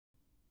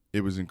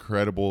It was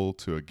incredible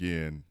to,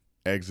 again,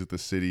 exit the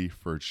city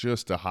for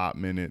just a hot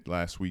minute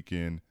last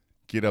weekend,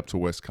 get up to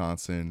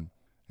Wisconsin,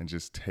 and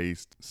just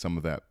taste some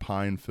of that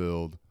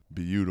pine-filled,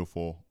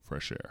 beautiful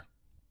fresh air.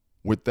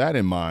 With that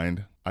in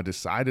mind, I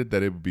decided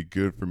that it would be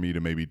good for me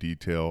to maybe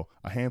detail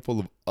a handful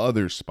of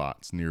other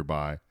spots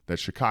nearby that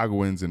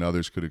Chicagoans and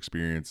others could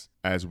experience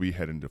as we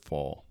head into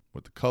fall.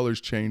 With the colors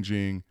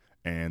changing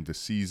and the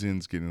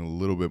seasons getting a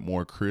little bit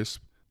more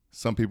crisp,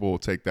 some people will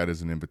take that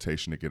as an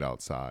invitation to get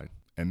outside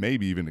and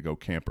maybe even to go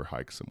camp or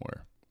hike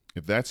somewhere.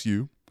 If that's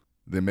you,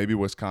 then maybe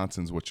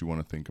Wisconsin's what you want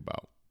to think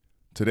about.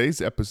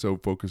 Today's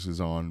episode focuses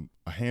on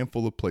a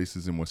handful of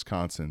places in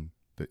Wisconsin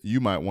that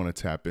you might want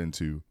to tap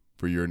into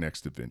for your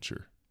next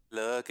adventure.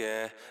 Look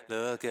at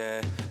what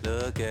you're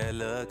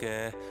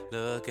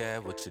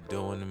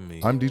doing to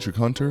me. I'm Dietrich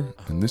Hunter,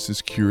 and this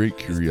is Curate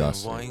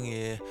Curiosity. It's been 1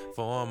 year,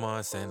 4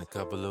 months, and a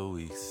couple of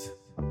weeks.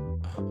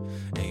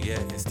 And yet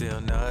it's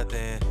still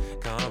nothing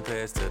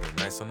compares to the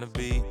nights on the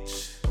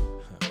beach.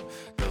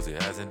 Close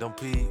your eyes and don't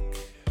peek.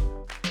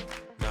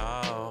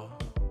 No.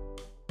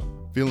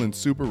 Feeling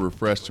super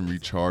refreshed and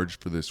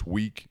recharged for this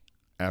week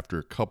after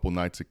a couple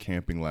nights of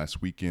camping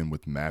last weekend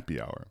with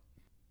Mappy Hour.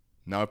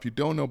 Now, if you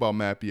don't know about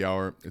Mappy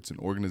Hour, it's an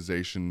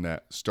organization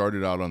that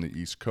started out on the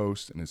East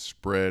Coast and has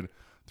spread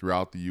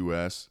throughout the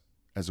U.S.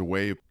 as a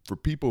way for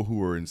people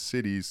who are in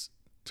cities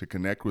to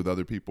connect with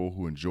other people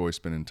who enjoy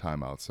spending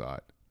time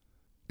outside.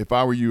 If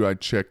I were you,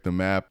 I'd check the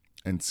map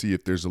and see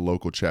if there's a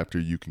local chapter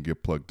you can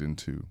get plugged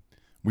into.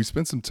 We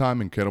spent some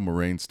time in Kettle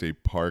Moraine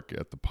State Park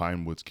at the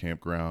Pine Woods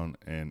Campground,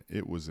 and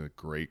it was a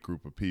great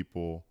group of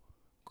people,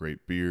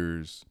 great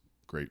beers,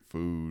 great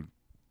food,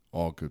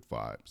 all good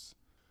vibes.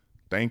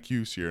 Thank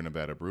you, Sierra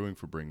Nevada Brewing,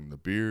 for bringing the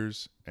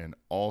beers, and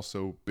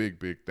also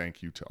big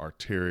thank you to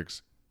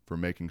Arc'teryx for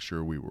making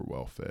sure we were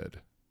well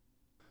fed.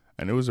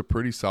 And it was a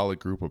pretty solid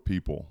group of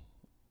people.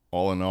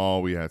 All in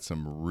all, we had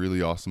some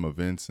really awesome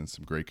events and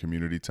some great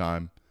community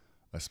time,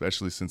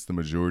 especially since the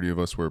majority of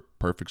us were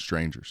perfect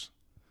strangers.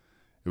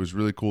 It was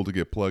really cool to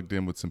get plugged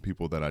in with some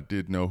people that I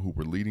did know who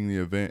were leading the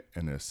event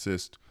and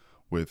assist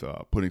with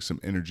putting some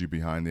energy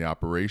behind the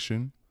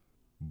operation.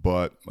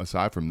 But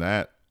aside from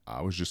that,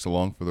 I was just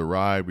along for the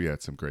ride. We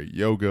had some great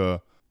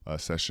yoga, a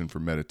session for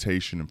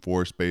meditation and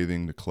forest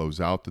bathing to close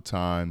out the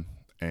time,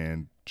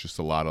 and just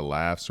a lot of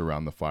laughs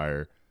around the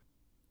fire.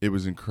 It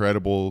was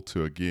incredible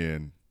to,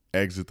 again,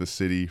 exit the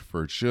city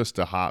for just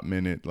a hot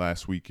minute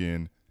last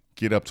weekend,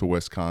 get up to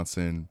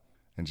Wisconsin,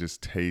 and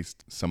just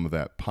taste some of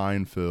that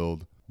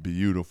pine-filled,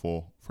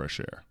 beautiful fresh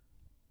air.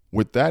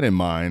 With that in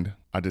mind,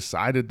 I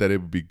decided that it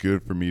would be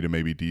good for me to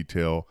maybe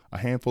detail a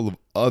handful of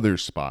other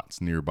spots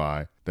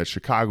nearby that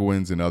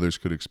Chicagoans and others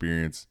could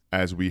experience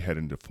as we head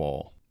into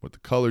fall. With the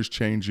colors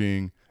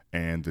changing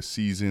and the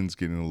seasons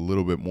getting a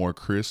little bit more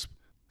crisp,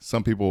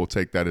 some people will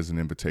take that as an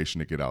invitation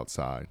to get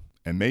outside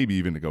and maybe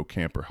even to go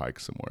camp or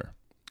hike somewhere.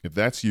 If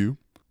that's you,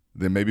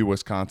 then maybe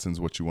Wisconsin's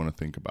what you want to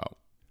think about.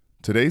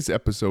 Today's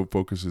episode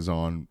focuses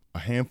on a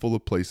handful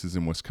of places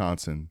in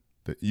Wisconsin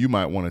that you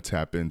might want to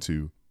tap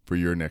into for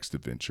your next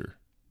adventure.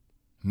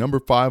 Number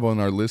 5 on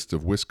our list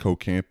of Wisco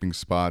camping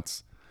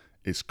spots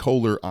is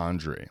Kohler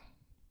Andre.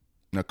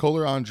 Now,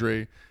 Kohler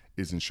Andre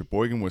is in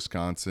Sheboygan,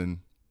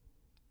 Wisconsin.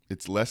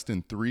 It's less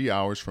than 3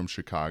 hours from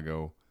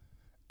Chicago,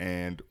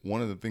 and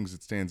one of the things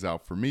that stands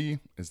out for me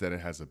is that it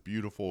has a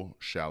beautiful,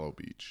 shallow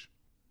beach.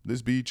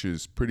 This beach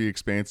is pretty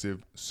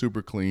expansive,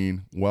 super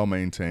clean,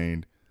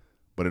 well-maintained,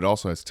 but it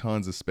also has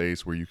tons of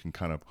space where you can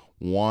kind of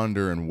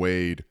wander and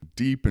wade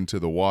deep into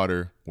the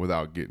water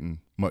without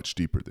getting much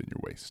deeper than your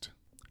waist.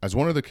 As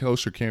one of the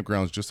coastal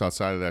campgrounds just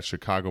outside of that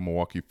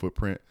Chicago-Milwaukee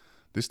footprint,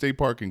 this state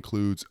park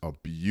includes a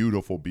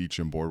beautiful beach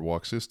and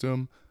boardwalk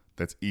system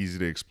that's easy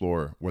to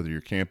explore whether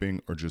you're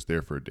camping or just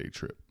there for a day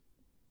trip.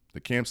 The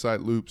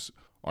campsite loops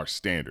are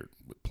standard,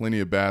 with plenty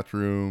of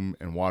bathroom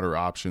and water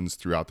options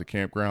throughout the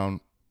campground.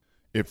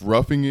 If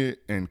roughing it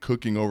and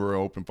cooking over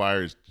an open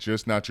fire is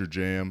just not your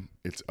jam,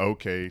 it's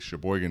okay.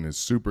 Sheboygan is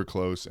super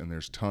close, and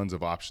there's tons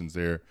of options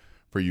there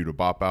for you to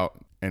bop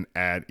out and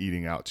add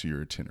eating out to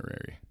your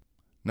itinerary.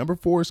 Number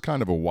 4 is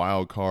kind of a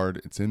wild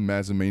card. It's in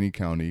Mazomanie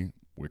County,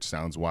 which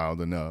sounds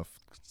wild enough.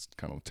 It's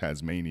kind of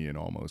Tasmanian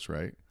almost,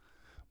 right?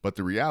 But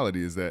the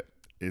reality is that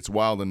it's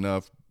wild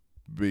enough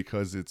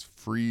because it's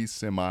free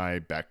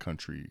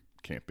semi-backcountry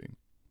camping.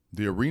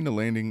 The Arena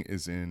Landing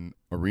is in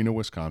Arena,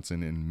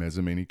 Wisconsin in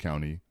Mazomanie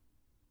County,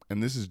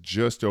 and this is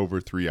just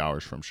over 3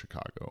 hours from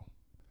Chicago.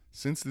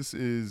 Since this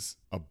is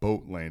a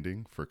boat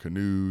landing for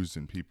canoes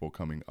and people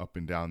coming up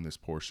and down this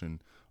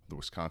portion of the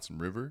Wisconsin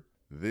River,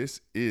 this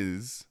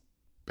is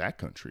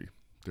backcountry.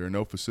 There are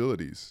no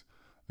facilities.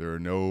 There are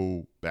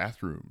no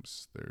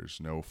bathrooms. There's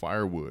no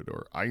firewood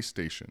or ice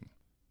station.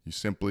 You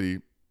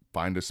simply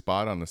find a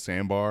spot on the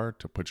sandbar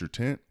to put your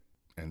tent,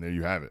 and there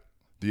you have it.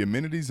 The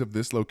amenities of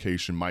this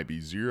location might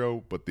be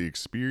zero, but the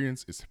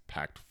experience is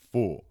packed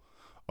full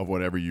of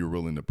whatever you're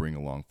willing to bring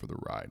along for the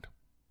ride.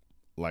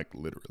 Like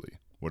literally,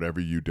 whatever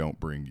you don't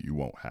bring, you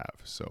won't have.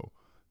 So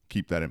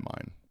keep that in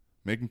mind.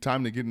 Making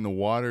time to get in the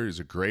water is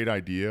a great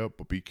idea,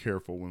 but be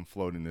careful when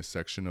floating this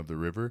section of the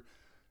river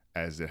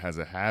as it has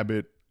a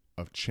habit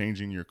of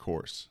changing your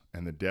course,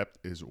 and the depth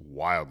is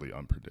wildly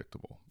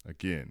unpredictable.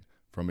 Again,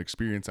 from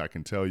experience, I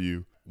can tell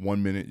you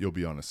 1 minute you'll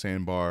be on a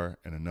sandbar,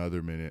 and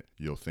another minute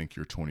you'll think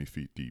you're 20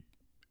 feet deep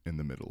in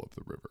the middle of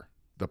the river.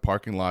 The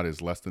parking lot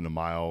is less than a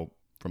mile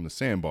from the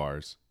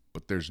sandbars,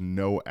 but there's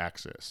no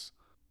access.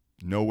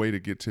 No way to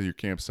get to your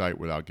campsite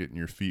without getting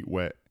your feet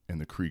wet and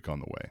the creek on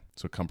the way.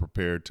 So come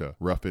prepared to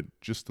rough it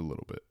just a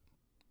little bit.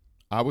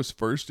 I was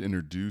first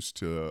introduced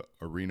to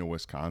Arena,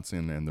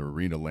 Wisconsin and the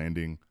Arena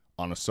Landing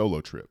on a solo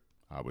trip.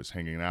 I was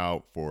hanging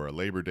out for a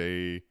Labor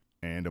Day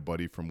and a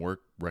buddy from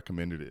work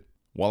recommended it.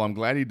 While I'm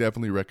glad he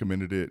definitely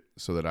recommended it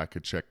so that I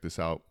could check this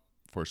out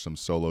for some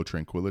solo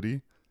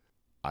tranquility,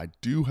 I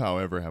do,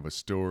 however, have a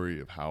story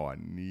of how I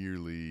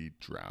nearly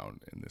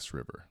drowned in this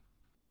river.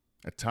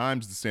 At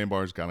times, the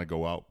sandbars gotta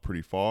go out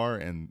pretty far,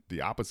 and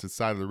the opposite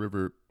side of the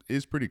river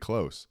is pretty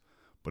close.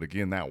 But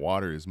again, that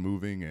water is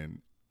moving,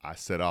 and I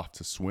set off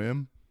to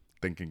swim,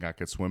 thinking I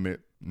could swim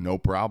it no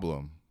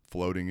problem,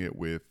 floating it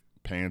with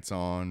pants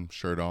on,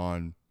 shirt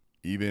on,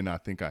 even I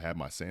think I had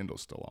my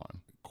sandals still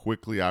on.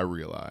 Quickly, I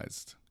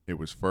realized it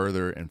was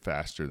further and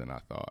faster than I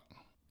thought.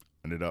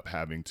 Ended up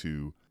having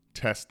to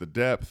test the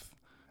depth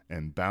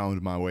and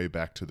bound my way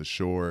back to the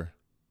shore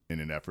in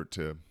an effort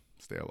to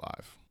stay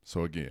alive.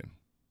 So again,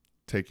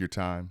 take your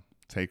time,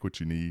 take what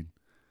you need,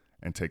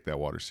 and take that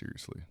water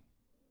seriously,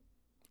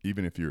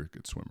 even if you're a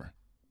good swimmer.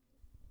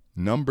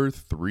 Number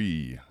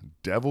 3,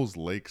 Devil's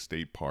Lake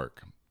State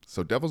Park.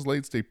 So Devil's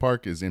Lake State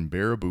Park is in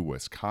Baraboo,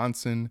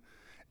 Wisconsin.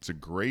 It's a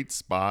great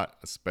spot,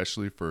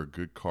 especially for a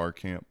good car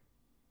camp.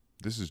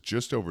 This is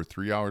just over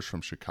 3 hours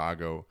from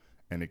Chicago.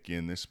 And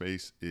again, this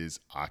space is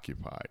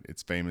occupied.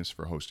 It's famous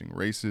for hosting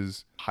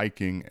races,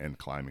 hiking, and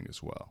climbing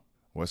as well.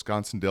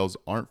 Wisconsin Dells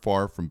aren't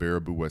far from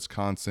Baraboo,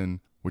 Wisconsin,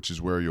 which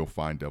is where you'll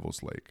find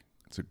Devil's Lake.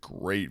 It's a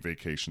great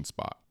vacation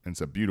spot, and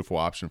it's a beautiful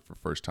option for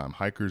first-time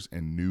hikers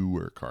and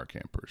newer car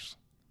campers.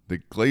 The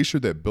glacier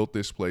that built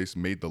this place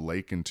made the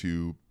lake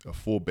into a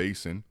full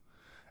basin,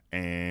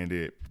 and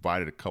it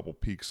provided a couple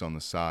peaks on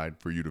the side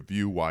for you to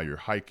view while you're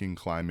hiking,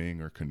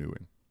 climbing, or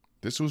canoeing.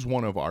 This was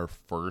one of our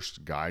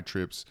first guide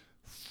trips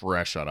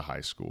fresh out of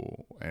high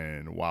school,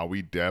 and while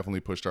we definitely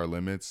pushed our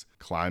limits,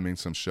 climbing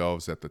some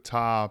shelves at the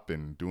top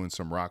and doing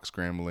some rock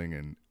scrambling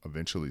and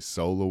eventually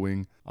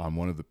soloing on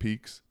one of the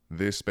peaks,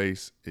 this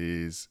space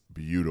is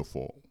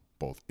beautiful,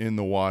 both in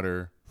the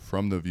water,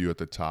 from the view at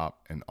the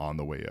top, and on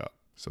the way up.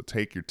 So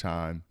take your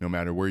time, no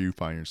matter where you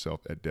find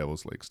yourself at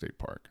Devil's Lake State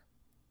Park.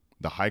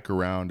 The hike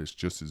around is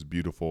just as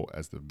beautiful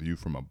as the view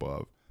from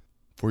above.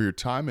 For your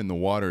time in the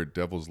water at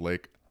Devil's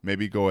Lake,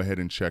 maybe go ahead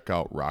and check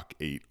out Rock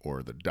 8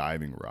 or the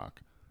Diving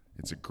Rock.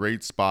 It's a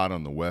great spot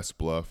on the West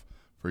Bluff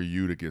for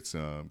you to get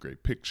some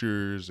great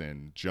pictures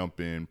and jump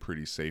in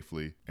pretty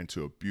safely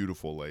into a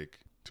beautiful lake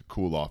to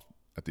cool off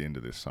at the end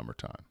of this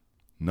summertime.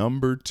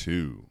 Number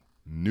 2,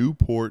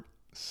 Newport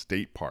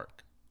State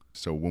Park.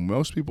 So when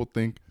most people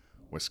think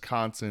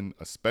Wisconsin,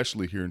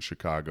 especially here in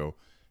Chicago,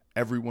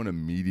 everyone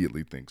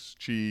immediately thinks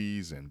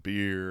cheese and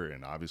beer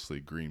and obviously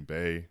Green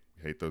Bay.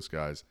 We hate those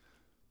guys.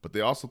 But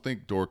they also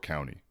think Door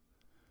County.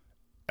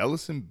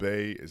 Ellison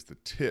Bay is the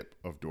tip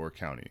of Door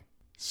County.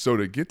 So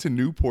to get to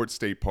Newport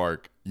State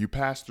Park, you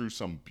pass through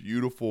some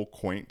beautiful,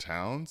 quaint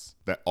towns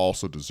that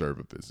also deserve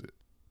a visit.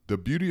 The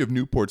beauty of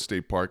Newport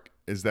State Park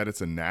is that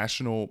it's a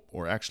national,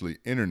 or actually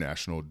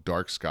international,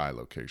 dark sky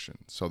location.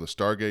 So the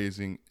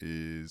stargazing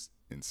is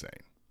insane.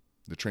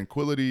 The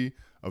tranquility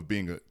of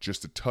being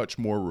just a touch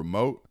more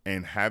remote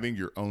and having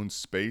your own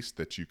space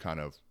that you kind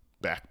of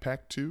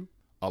backpack to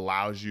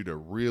allows you to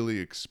really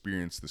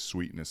experience the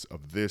sweetness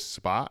of this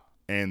spot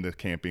and the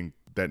camping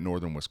that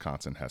northern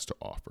Wisconsin has to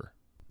offer.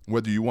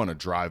 Whether you want to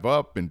drive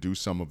up and do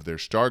some of their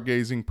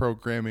stargazing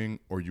programming,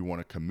 or you want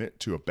to commit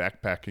to a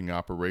backpacking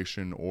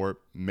operation, or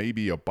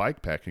maybe a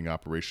bikepacking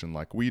operation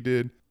like we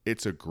did,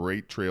 it's a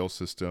great trail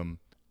system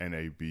and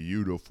a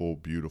beautiful,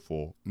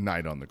 beautiful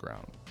night on the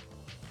ground.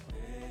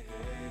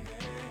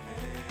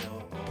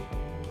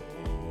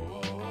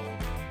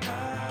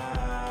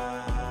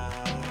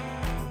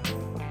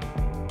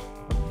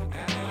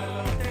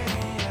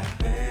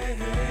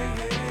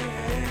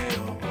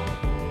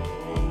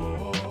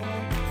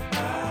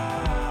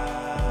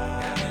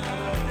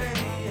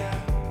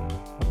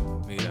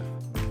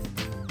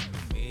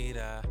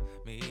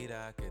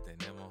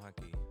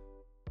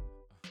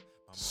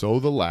 So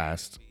the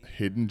last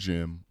hidden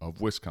gem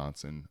of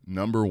Wisconsin,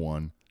 number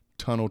 1,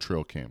 Tunnel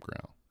Trail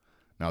Campground.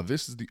 Now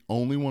this is the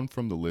only one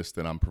from the list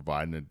that I'm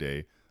providing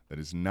today that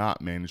is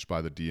not managed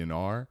by the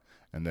DNR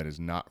and that is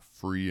not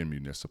free and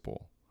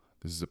municipal.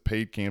 This is a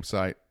paid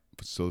campsite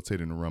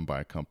facilitated and run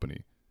by a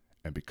company,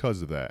 and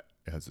because of that,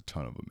 it has a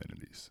ton of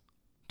amenities.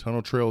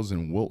 Tunnel Trail is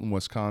in Wilton,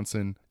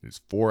 Wisconsin. It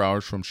is 4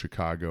 hours from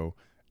Chicago,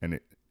 and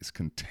it is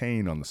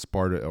contained on the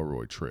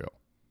Sparta-Elroy Trail.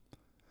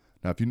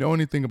 Now, if you know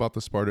anything about the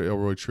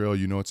Sparta-Elroy Trail,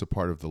 you know it's a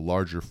part of the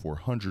larger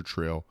 400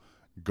 Trail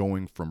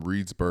going from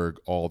Reedsburg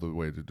all the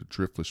way to the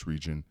Driftless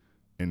region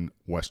in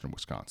western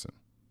Wisconsin.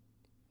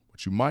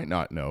 What you might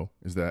not know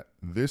is that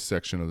this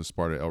section of the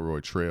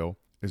Sparta-Elroy Trail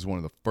is one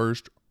of the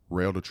first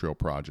rail-to-trail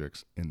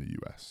projects in the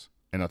U.S.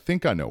 And I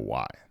think I know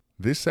why.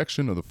 This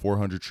section of the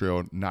 400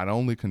 Trail not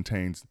only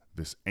contains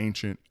this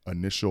ancient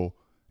initial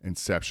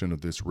inception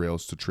of this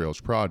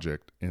rails-to-trails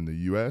project in the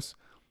U.S.,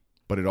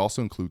 but it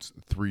also includes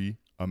 3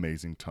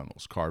 amazing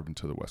tunnels carved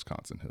into the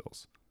Wisconsin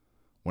hills.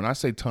 When I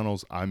say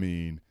tunnels, I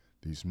mean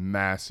these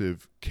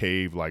massive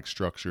cave-like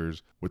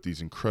structures with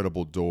these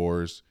incredible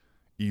doors.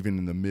 Even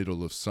in the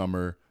middle of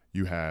summer,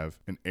 you have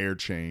an air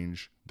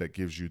change that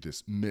gives you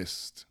this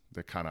mist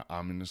that kind of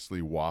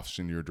ominously wafts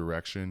in your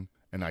direction.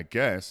 And I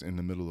guess in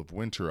the middle of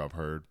winter, I've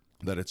heard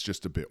that it's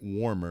just a bit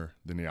warmer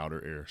than the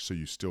outer air. So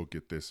you still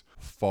get this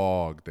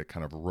fog that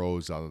kind of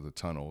rose out of the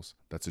tunnels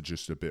that's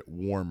just a bit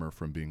warmer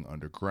from being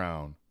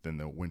underground than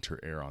the winter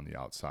air on the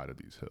outside of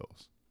these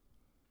hills.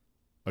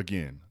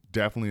 Again,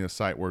 definitely a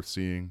sight worth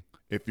seeing.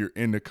 If you're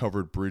into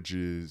covered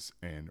bridges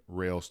and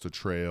rails to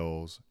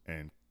trails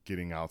and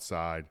getting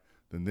outside,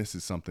 then this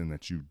is something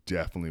that you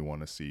definitely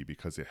want to see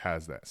because it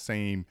has that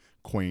same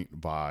quaint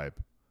vibe.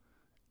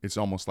 It's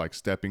almost like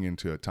stepping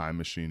into a time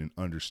machine and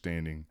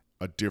understanding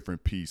a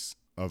different piece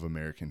of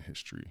American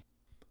history.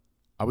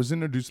 I was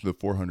introduced to the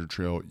 400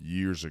 Trail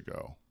years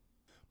ago.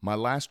 My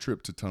last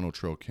trip to Tunnel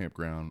Trail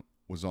Campground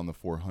was on the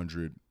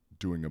 400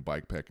 doing a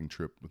bikepacking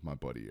trip with my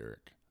buddy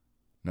Eric.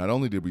 Not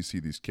only did we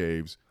see these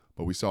caves,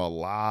 but we saw a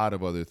lot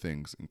of other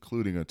things,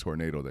 including a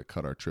tornado that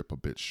cut our trip a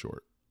bit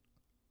short.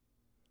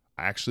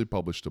 I actually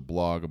published a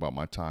blog about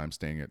my time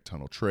staying at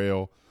Tunnel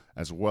Trail,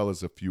 as well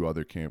as a few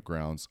other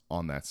campgrounds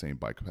on that same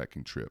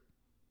bikepacking trip.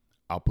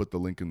 I'll put the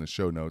link in the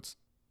show notes.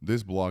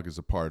 This blog is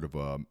a part of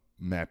a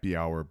Mappy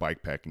Hour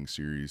bikepacking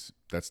series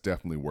that's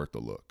definitely worth a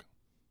look.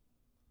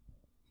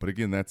 But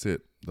again, that's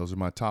it. Those are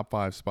my top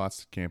 5 spots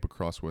to camp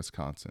across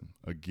Wisconsin.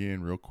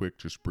 Again, real quick,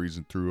 just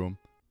breezing through them.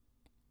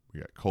 We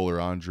got Kohler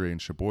Andre in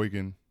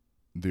Sheboygan,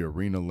 the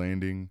Arena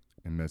Landing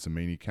in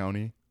Mazomanie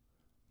County,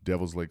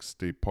 Devil's Lake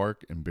State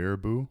Park in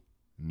Baraboo,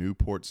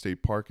 Newport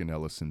State Park in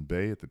Ellison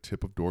Bay at the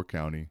tip of Door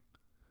County,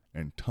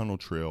 and Tunnel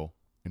Trail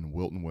in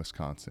Wilton,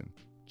 Wisconsin,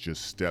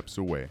 just steps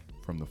away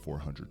from the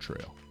 400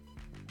 Trail.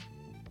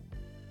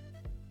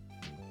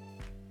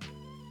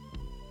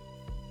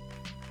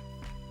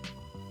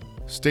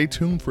 Stay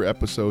tuned for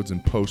episodes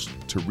and posts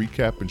to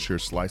recap and share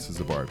slices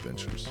of our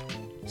adventures.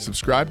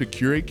 Subscribe to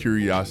Curate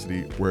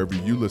Curiosity wherever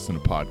you listen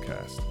to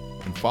podcasts,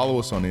 and follow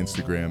us on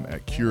Instagram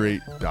at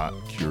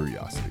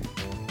curate.curiosity.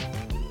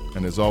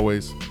 And as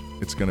always,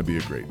 it's going to be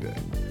a great day.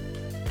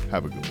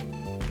 Have a good one.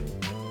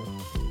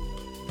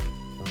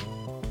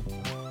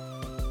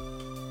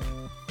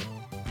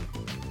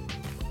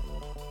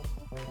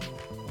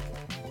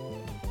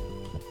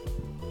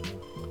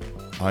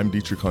 I'm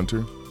Dietrich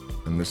Hunter,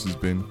 and this has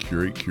been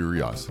Curate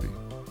Curiosity.